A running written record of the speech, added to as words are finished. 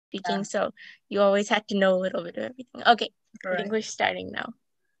speaking, so you always had to know a little bit of everything. Okay, I think Right. we're starting now.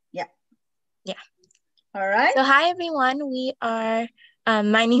 Yeah. Yeah. All right. So hi everyone,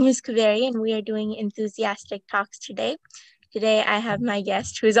 my name is Kaveri and we are doing Enthusiastic Talks today. Today I have my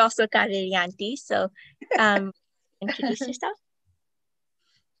guest who is also Kaveri Auntie. So introduce yourself.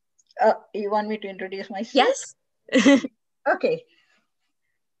 You want me to introduce myself? Yes. Okay.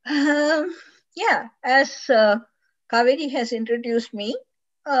 Yeah, as Kaveri has introduced me,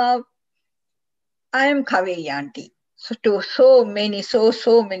 uh, I am Kaveri Auntie. So to so many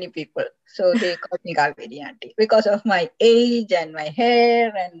people. So they call me Kaveri Auntie because of my age and my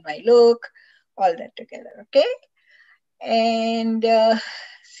hair and my look, all that together. Okay. And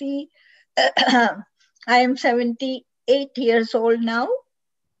see, I am 78 years old now,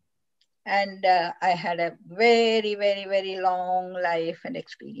 and I had a very long life and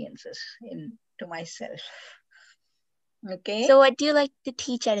experiences in to myself. Okay. So what do you like to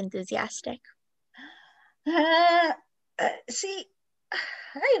teach at Enthusiastic? Uh, See,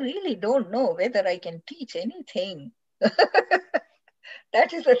 I really don't know whether I can teach anything.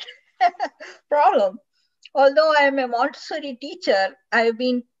 That is a problem. Although I am a Montessori teacher, I've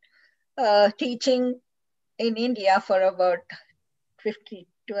been teaching in India for about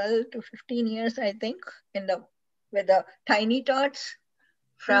 12 to 15 years, I think, with the tiny tots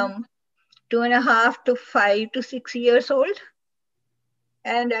from 2.5 to 5 to 6 years old.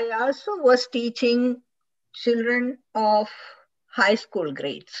 And I also was teaching children of high school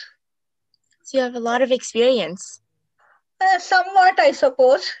grades. So you have a lot of experience. Somewhat, I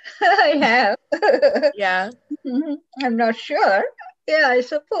suppose, I have. Yeah. I'm not sure. Yeah, I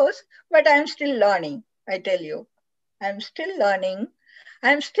suppose, but I'm still learning, I tell you. I'm still learning.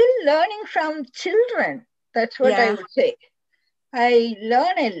 I'm still learning from children. That's what I Yeah. would say. I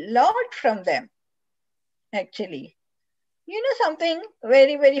learn a lot from them, actually. You know, something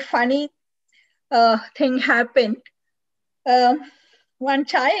very funny thing happened. Um, One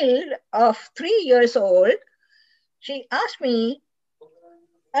child of 3 years old, she asked me,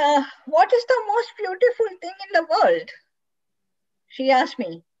 what is the most beautiful thing in the world? She asked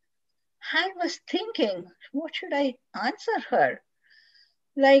me. I was thinking, what should I answer her?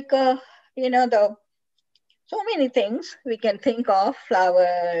 Like, the so many things we can think of,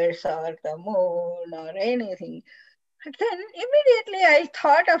 flowers or the moon or anything. But then immediately I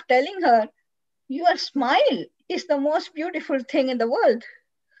thought of telling her, your smile is the most beautiful thing in the world.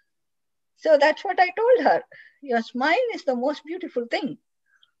 So that's what I told her. Your smile is the most beautiful thing.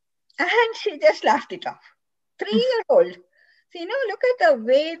 And she just laughed it off. 3 year old. So, look at the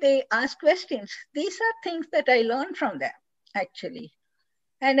way they ask questions. These are things that I learned from them, actually.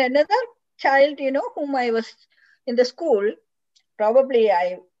 And another child, whom I was in the school, probably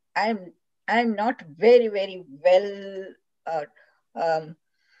I'm I'm not very well, uh, um,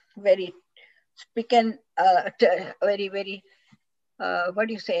 very speaking, very what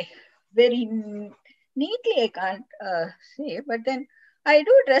do you say, very neatly. I can't say, but then I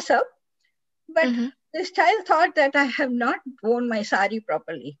do dress up. But Mm-hmm. this child thought that I have not worn my sari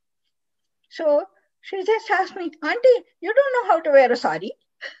properly. So she just asked me, Auntie, you don't know how to wear a sari?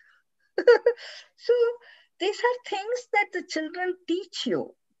 So these are things that the children teach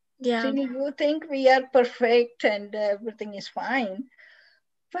you. Yeah. See, you think we are perfect and everything is fine,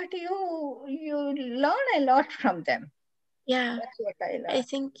 but you learn a lot from them. Yeah. That's what I I learned.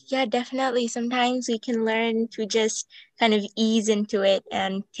 think, yeah, definitely. Sometimes we can learn to just kind of ease into it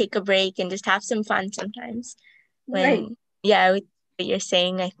and take a break and just have some fun sometimes. Right. Yeah, with what you're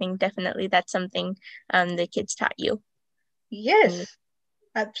saying, I think definitely that's something the kids taught you. And Yes,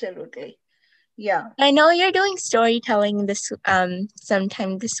 absolutely. Yeah. I know you're doing storytelling this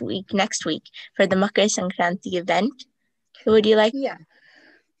sometime this week, next week, for the Makar Sankranti event. So would you like Yeah.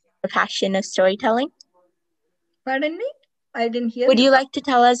 a passion of storytelling? Pardon me? I didn't hear Would you you properly. like to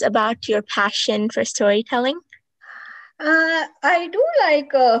tell us about your passion for storytelling? I do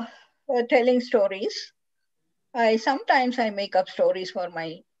like telling stories. I sometimes make up stories for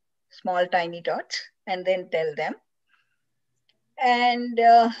my small tiny tots and then tell them. And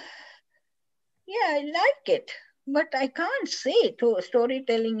yeah, I like it, but I can't say to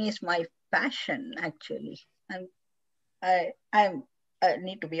storytelling is my passion actually. And I'm I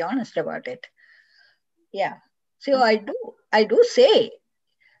need to be honest about it. Yeah. So I do say,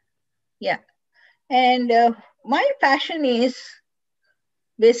 yeah. And my passion is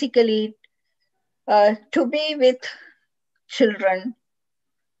basically to be with children,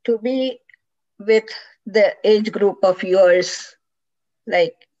 to be with the age group of yours,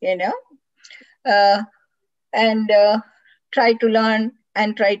 like, uh, and try to learn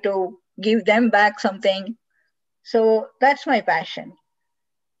and try to give them back something. So that's my passion.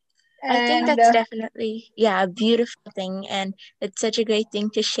 I think And that's definitely, yeah, a beautiful thing. And it's such a great thing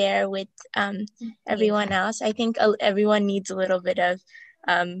to share with yes, everyone else. I think everyone needs a little bit of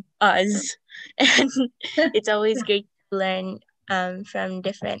us. And it's always great to learn from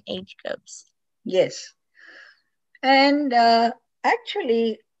different age groups. yes. And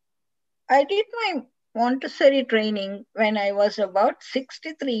actually, I did my Montessori training when I was about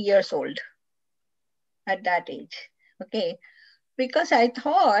 63 years old at that age. Okay. Because I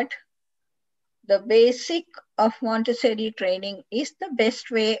thought the basic of Montessori training is the best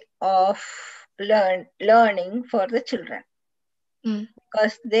way of learning for the children Mm,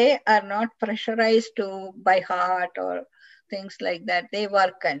 because they are not pressurized to by heart or things like that. They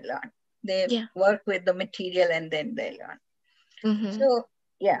work and learn. They yeah. work with the material and then they learn. Mm-hmm. So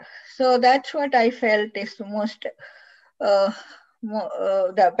yeah, so that's what I felt is the most uh,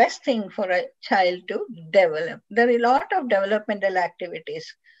 the best thing for a child to develop. There are a lot of developmental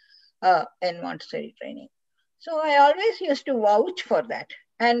activities in Montessori training. So I always used to vouch for that.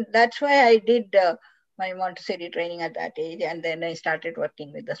 And that's why I did my Montessori training at that age. And then I started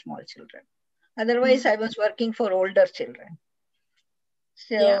working with the small children. Otherwise, Mm, I was working for older children.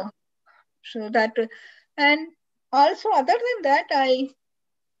 yeah. So, so that, and also other than that,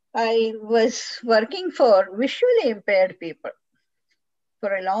 I was working for visually impaired people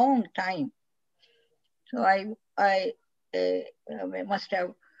for a long time. So I must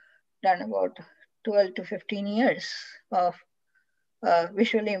have done about 12 to 15 years of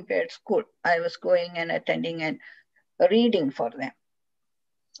visually impaired school. I was going and attending and reading for them.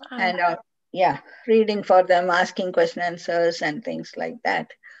 Wow. And yeah, reading for them, asking question answers and things like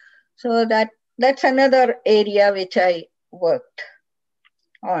that. So that's another area which I worked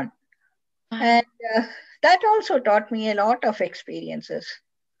on. Wow. And that also taught me a lot of experiences.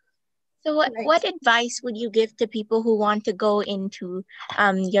 So what Like, what advice would you give to people who want to go into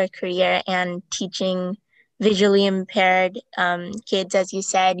your career and teaching visually impaired kids, as you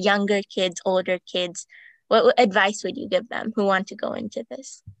said, younger kids, older kids? What advice would you give them who want to go into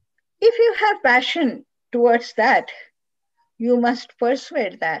this? if you have passion towards that, you must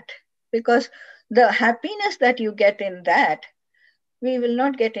persuade that because the happiness that you get in that we will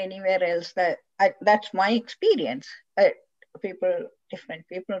not get anywhere else. That's my experience. People, different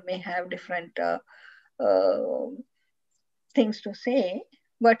people may have different uh, things to say,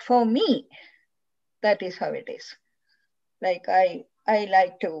 but for me, that is how it is. Like I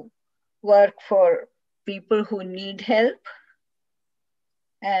like to work for people who need help,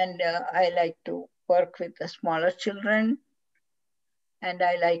 and I like to work with the smaller children, and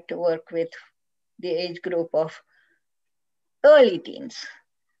I like to work with the age group of early teens.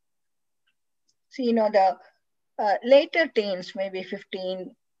 So, the later teens, maybe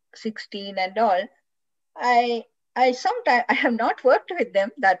 15, 16 and all, I I sometimes I have not worked with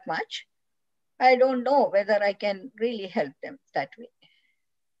them that much. I don't know whether I can really help them that way.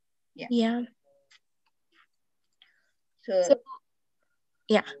 Yeah. Yeah. So So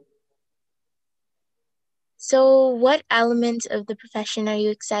yeah. So what elements of the profession are you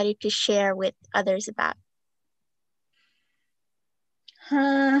excited to share with others about?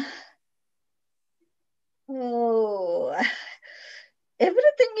 uh, oh,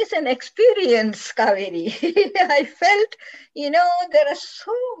 everything is an experience, Kaveri. I felt, there are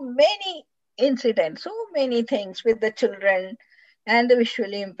so many incidents, so many things with the children and the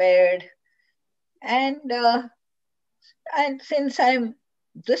visually impaired. And since I'm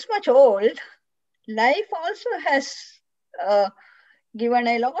this much old, life also has uh, given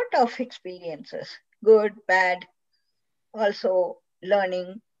a lot of experiences, good, bad, also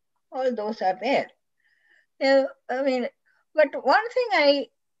learning, all those are there. I mean, but one thing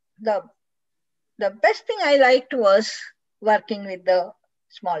the the best thing I liked was working with the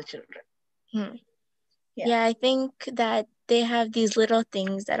small children. Hmm. Yeah, Yeah, I think that they have these little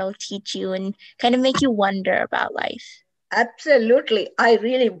things that'll teach you and kind of make you wonder about life. absolutely. I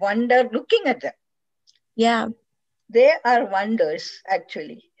really wonder looking at them. Yeah. They are wonders,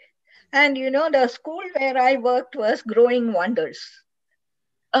 actually. And the school where I worked was Growing Wonders.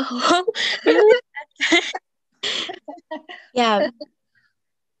 Oh, really? Yeah.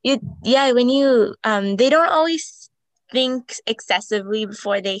 Yeah, when you they don't always think excessively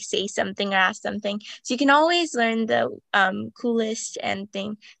before they say something or ask something. So you can always learn the coolest and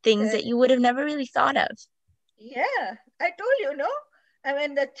things Uh, that you would have never really thought of. yeah, I told you, no? I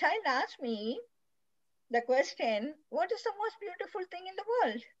mean, the child asked me the question, what is the most beautiful thing in the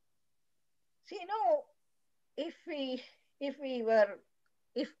world? See, if we if we were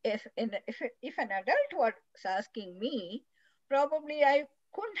if an adult was asking me, probably I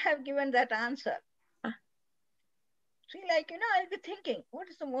couldn't have given that answer. Uh, See, like, I'll be thinking, what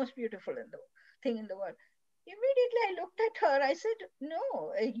is the most beautiful thing in the world? Immediately I looked at her. I said,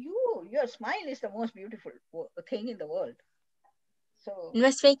 no, your smile is the most beautiful thing in the world. So It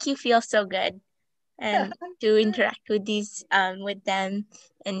must make you feel so good and to interact with them.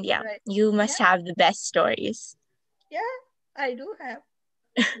 And yeah, right. you Yeah, must have the best stories. yeah, I do have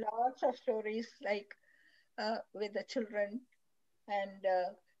lots of stories like with the children, and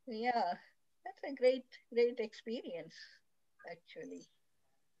yeah, that's a great experience, actually.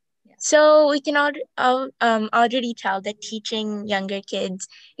 Yeah, So we can already tell that teaching younger kids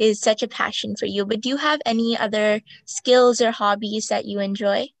is such a passion for you. But do you have any other skills or hobbies that you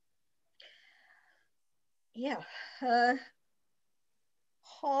enjoy? yeah.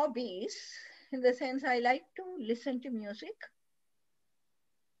 Hobbies, in the sense I like to listen to music,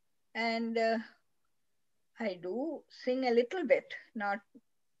 and I do sing a little bit, not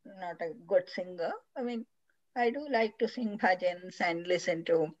a good singer. I mean, I do like to sing bhajans and listen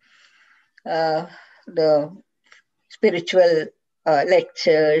to uh, the spiritual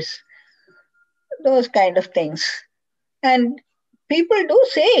lectures, those kind of things. And people do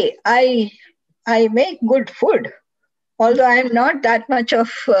say I make good food, although I'm not that much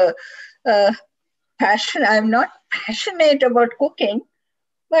of uh, passion. I'm not passionate about cooking,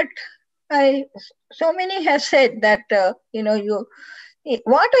 but I so many have said that you.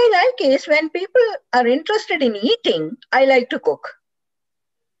 What I like is when people are interested in eating, I like to cook.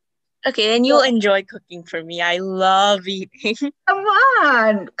 Okay, then So you'll enjoy cooking for me. I love eating. come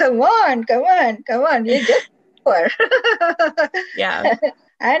on, come on, come on, come on. You just for Yeah.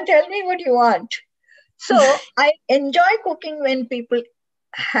 and tell me what you want. So I enjoy cooking when people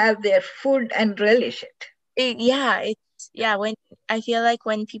have their food and relish it. When I feel like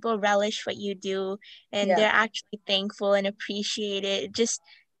when people relish what you do and Yeah, they're actually thankful and appreciate it, it just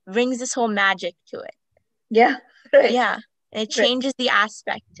brings this whole magic to it. yeah, right, Yeah. And it right, changes the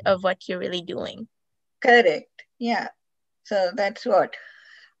aspect of what you're really doing. correct. Yeah. So that's what.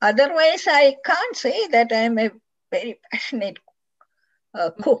 Otherwise, I can't say that I'm a very passionate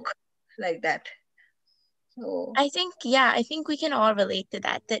cook like that. So I think we can all relate to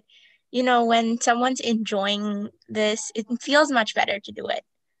that. That, when someone's enjoying this, it feels much better to do it.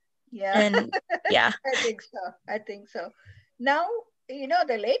 yeah, And yeah. I think so. I think so. Now,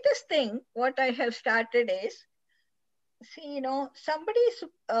 the latest thing, what I have started is, see, somebody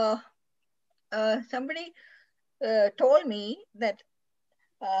told me that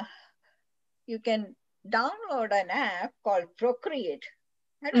uh, you can download an app called Procreate.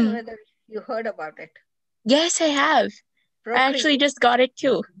 I don't know Mm. whether you heard about it. Yes, I have. I actually Procreate. just got it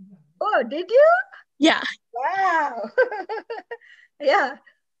too. Oh, did you? Yeah. Wow. Yeah.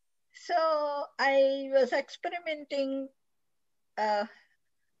 So I was experimenting uh,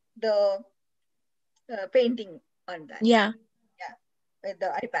 the painting on that. Yeah. Yeah, with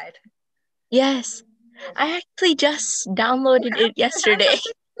the iPad. Yes. Yes. I actually just downloaded it You have yesterday.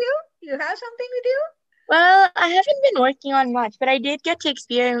 something with you? You have something with you? Well, I haven't been working on much, but I did get to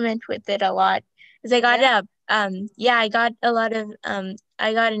experiment with it a lot. Because Yeah.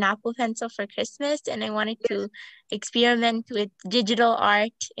 I got an Apple Pencil for Christmas and I wanted Yes. to experiment with digital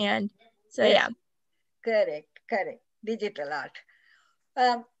art and so Yes. yeah. Correct. Correct. Digital art.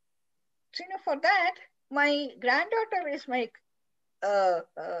 Um, so for that, my granddaughter is my a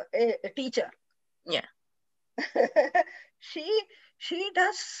teacher. Yeah. she she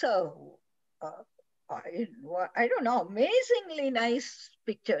does uh, I don't know, amazingly nice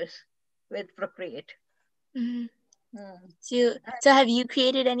pictures with Procreate. Hmm. Mm. So have you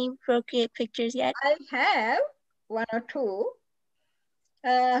created any Procreate pictures yet? I have one or two,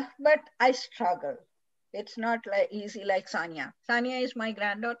 but I struggle. It's not like easy like Sanya. Sanya is my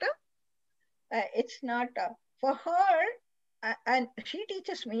granddaughter. It's not for her, and she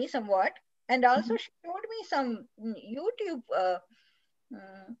teaches me somewhat, and also Mhm. she showed me some YouTube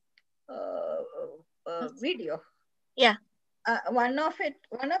mm, uh, video. Yeah. One of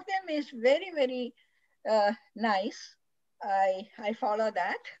them is very nice. I follow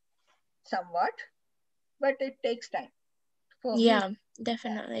that somewhat, but it takes time for me. Yeah,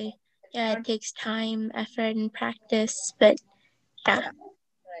 definitely. It's Yeah, not. it takes time, effort, and practice, but yeah. Yeah,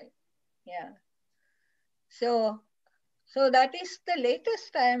 right. Yeah. So that is the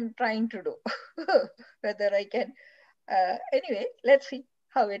latest I am trying to do. Whether I can. Anyway, let's see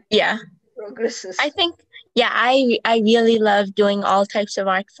how it Yeah. I progresses. think I really love doing all types of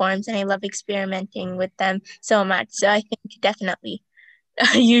art forms and I love experimenting with them so much. So I think definitely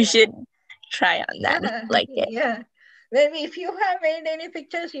you Yeah. should try on that. Yeah. Like it. Yeah. Well, if you have made any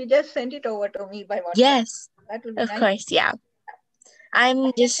pictures, you just send it over to me by WhatsApp. Yes, That will be of nice. course. Yeah.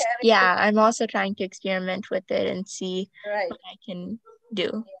 I'm just, sharing yeah, I'm also trying to experiment with it and see right, what I can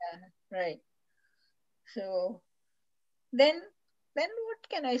do. right. So then, what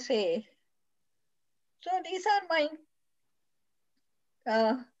can I say? So these are my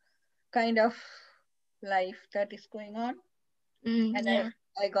uh, kind of life that is going on, and Yeah.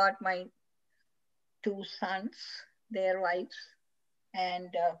 I got my two sons, their wives, and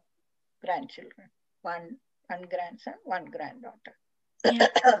grandchildren. One grandson, one granddaughter. Yeah.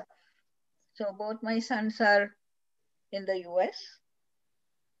 So both my sons are in the US.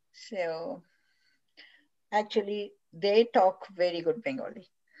 So actually, they talk very good Bengali.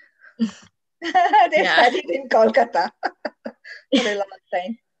 They Yeah. studied in Kolkata for a long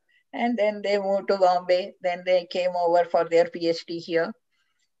time. And then they moved to Bombay. Then they came over for their PhD here.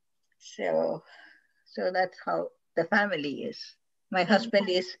 So, so that's how the family is. My husband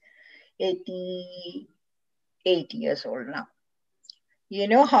is 88 years old now. You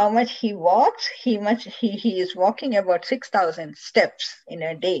know how much he walks? He is walking about 6,000 steps in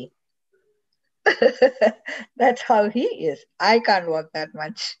a day. That's how he is. I can't walk that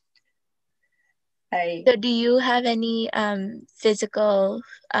much. I So do you have any physical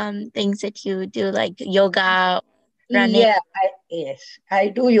things that you do, like yoga, running? yes, I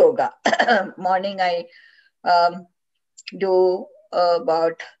do yoga. Morning I um, do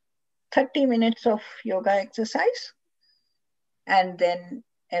about 30 minutes of yoga exercise, and then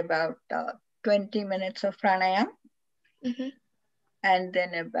about 20 minutes of pranayam, Mm-hmm. and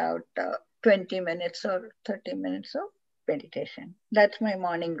then about 20 minutes or 30 minutes of meditation. That's my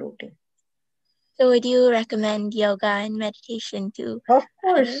morning routine. So would you recommend yoga and meditation to Of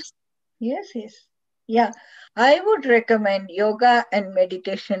course. others? Yes. Yeah. I would recommend yoga and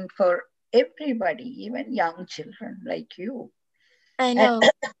meditation for everybody, even young children like you. I And know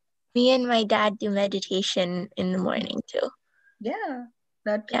me and my dad do meditation in the morning too. yeah,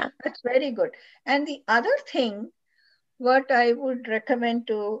 that Yeah. that's very good. And the other thing, what I would recommend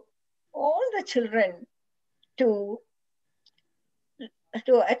to all the children to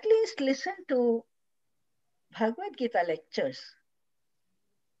at least listen to Bhagavad Gita lectures.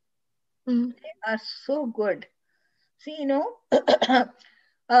 Mm. They are so good. See,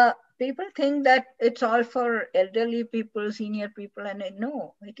 people think that it's all for elderly people, senior people, and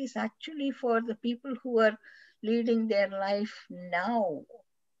no, it is actually for the people who are leading their life now.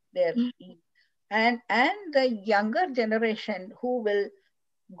 Their Mm. and the younger generation who will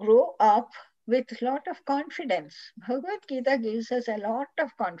grow up with a lot of confidence. Bhagavad Gita gives us a lot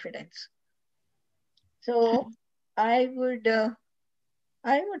of confidence. So I would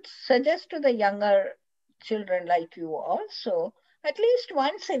suggest to the younger children like you also at least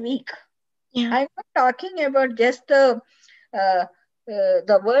once a week. Yeah. I'm not talking about just the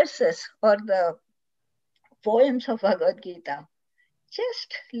verses or the poems of Bhagavad Gita.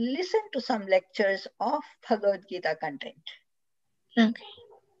 Just listen to some lectures of Bhagavad Gita content. Okay.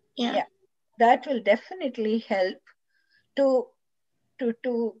 Yeah. Yeah, that will definitely help to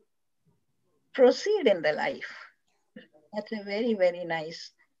to proceed in the life. That's a very, very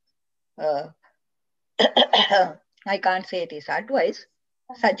nice. Uh, I can't say it is advice,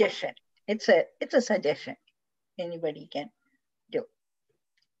 suggestion. It's a suggestion. Anybody can do.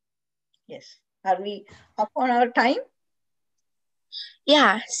 Yes. Are we up on our time?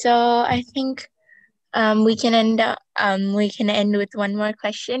 Yeah. So I think we can end with one more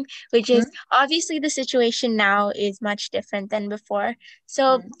question, which is Hmm? obviously the situation now is much different than before.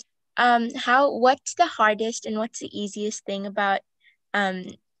 So Hmm. what's the hardest and what's the easiest thing about um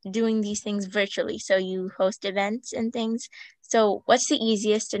doing these things virtually? So you host events and things. So what's the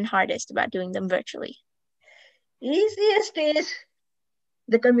easiest and hardest about doing them virtually? Easiest is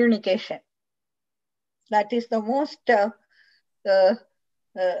the communication. That is the most uh,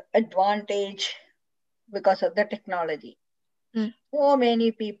 advantage because of the technology. Mm. So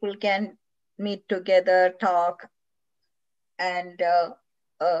many people can meet together, talk, and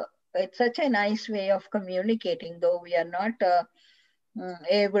uh, it's such a nice way of communicating, though we are not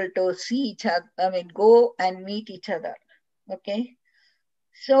able to see each other, I mean, go and meet each other. Okay.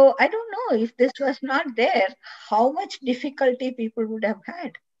 So I don't know if this was not there, how much difficulty people would have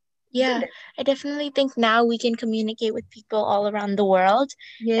had, Yeah, isn't it? I definitely think now we can communicate with people all around the world,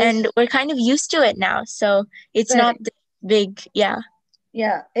 and Yes, we're kind of used to it now. So it's not very. the big, yeah.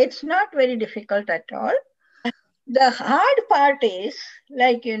 Yeah, it's not very difficult at all. The hard part is,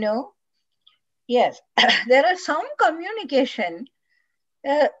 like, yes, there are some communication,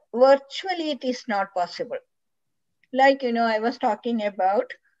 virtually it is not possible. Like, I was talking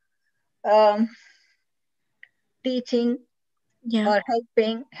about um, teaching Yeah. or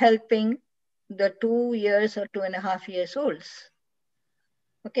helping the 2 years or 2.5 years olds.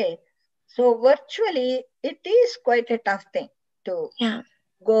 Okay. So virtually, it is quite a tough thing to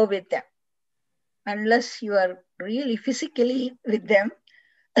go with them unless you are really physically with them.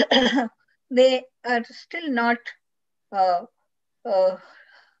 They are still not uh, uh,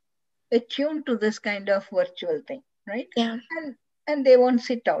 attuned to this kind of virtual thing, right? Yeah. And they won't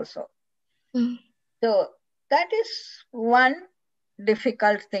sit also. Mm. So that is one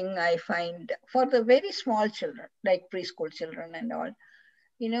difficult thing I find for the very small children, like preschool children and all.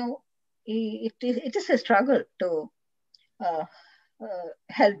 You know, it is a struggle to uh,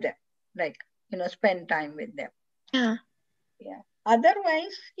 help them, like, spend time with them. Yeah. Yeah.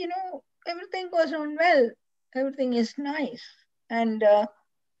 Otherwise, everything goes on well. Everything is nice. And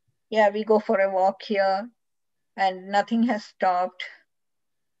yeah, we go for a walk here and nothing has stopped.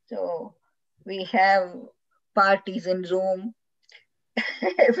 So we have parties in Zoom.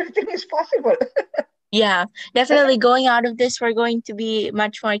 Everything is possible. Yeah, definitely going out of this, we're going to be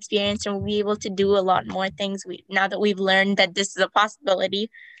much more experienced and we'll be able to do a lot more things now that we've learned that this is a possibility,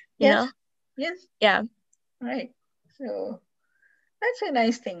 you Yes. know? Yes. Yeah. Right. So that's a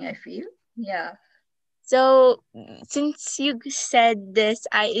nice thing, I feel. Yeah. So since you said this,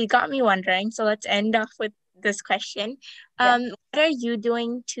 it got me wondering. So let's end off with this question. Yeah. What are you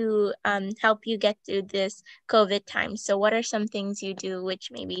doing to help you get through this COVID time? So what are some things you do which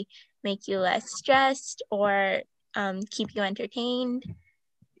maybe make you less stressed or keep you entertained?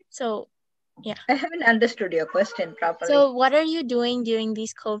 So yeah. I haven't understood your question properly. So what are you doing during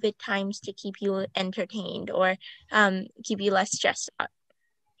these COVID times to keep you entertained or keep you less stressed out?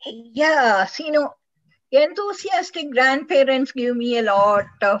 Yeah. See, enthusiastic grandparents give me a lot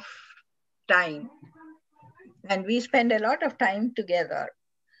of time, and we spend a lot of time together,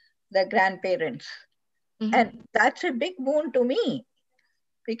 the grandparents. Mm-hmm. And that's a big boon to me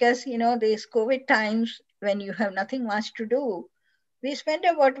because, these COVID times when you have nothing much to do, we spend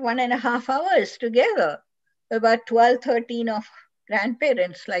about 1.5 hours together, about 12, 13 of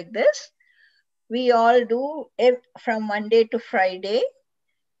grandparents like this. We all do from Monday to Friday,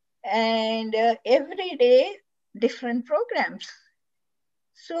 and every day different programs.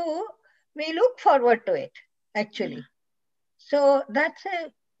 So we look forward to it, actually. So that's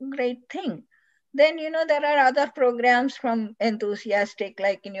a great thing. Then, there are other programs from Enthusiastic,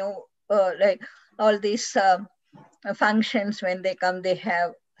 like, like all these functions. When they come, they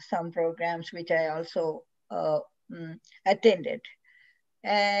have some programs which I also attended.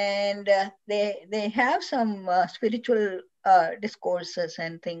 And they have some spiritual discourses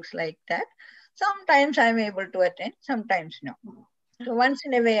and things like that. Sometimes I'm able to attend, sometimes no. So once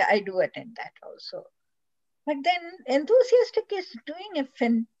in a way, I do attend that also. But then Enthusiastic is doing a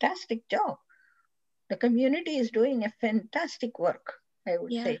fantastic job. The community is doing a fantastic work, I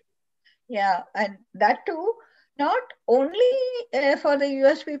would Yeah. say. Yeah, and that too, not only for the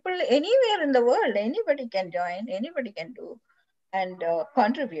US people, anywhere in the world, anybody can join, anybody can do and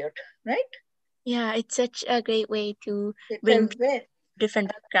contribute, right? Yeah, it's such a great way to It's a bring very, different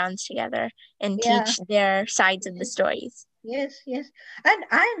backgrounds together and yeah, teach their sides of the stories. yes, yes. And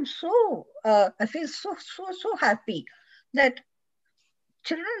I feel so happy that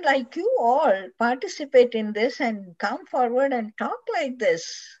children like you all participate in this and come forward and talk like this.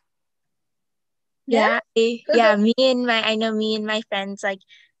 Yeah. Yeah, I know me and my friends, like,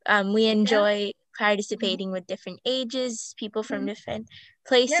 we Yeah. enjoy Mhm. participating with different ages, people from Mhm. different Yeah.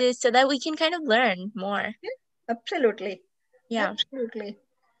 places, so that we can kind of learn more. Yeah. Absolutely. Yeah. Absolutely.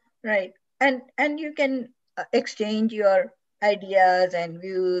 Right. And you can exchange your ideas and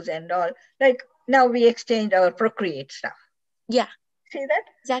views and all. Like now we exchange our Procreate stuff. Yeah, See that?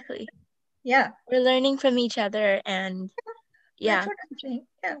 exactly. Yeah. We're learning from each other, and That's yeah, what I'm saying.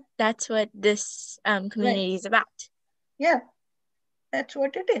 Yeah. that's what this Right. community is about. Yeah. That's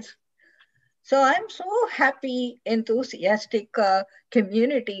what it is. So I'm so happy, enthusiastic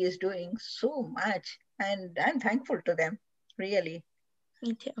community is doing so much, and I'm thankful to them. Really.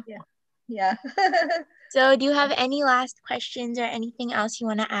 Me too. Yeah. Yeah. So, do you have any last questions or anything else you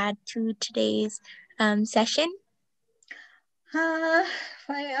want to add to today's session?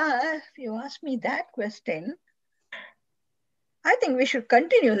 If you ask me that question, I think we should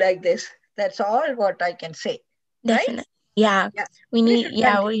continue like this. That's all what I can say. Right? Definitely. Yeah. Yeah. We We need, should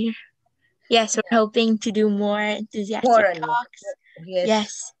yeah, continue. yes, we're Yeah. hoping to do more More enthusiastic and more. talks. Yes.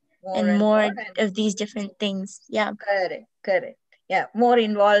 Yes. More And and more more. And of these different things. Yeah. correct. Correct. Yeah. More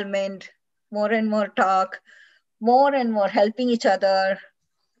involvement, more and more talk, more and more helping each other.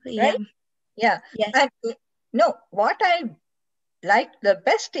 Yeah. Right? Yeah. Yes. And no, what I like the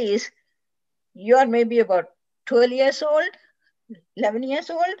best is you are maybe about 12 years old, 11 years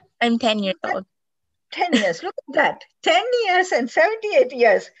old. I'm 10 years old. 10 years. Look at that. 10 years and 78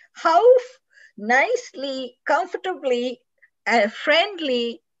 years. How nicely, comfortably, and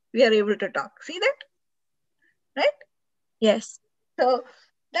friendly we are able to talk. See that? Right? Yes. So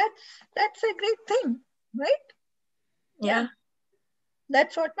that's a great thing, right? Yeah.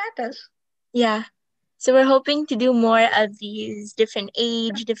 That's what matters. Yeah. So we're hoping to do more of these different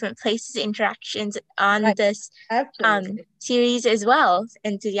age, different places interactions on this series as well,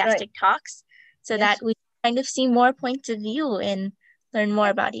 Enthusiastic Talks, so that we kind of see more points of view and learn more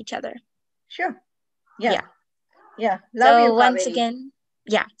about each other. Sure. Yeah. Love so you, once Kaveri. again,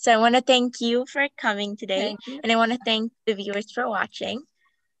 so I want to thank you for coming today. And I want to thank the viewers for watching.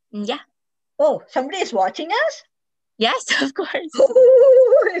 Yeah. Oh, somebody is watching us? Yes, of course.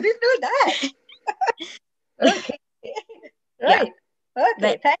 Oh, I didn't know that. Okay. Right.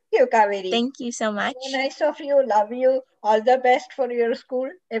 Okay. Thank you, Kaveri. Thank you so much. So nice of you. Love you. All the best for your school.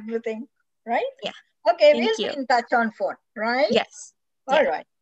 Everything. Right? Yeah. Okay. We'll be in touch on phone. Right? Yes. All right.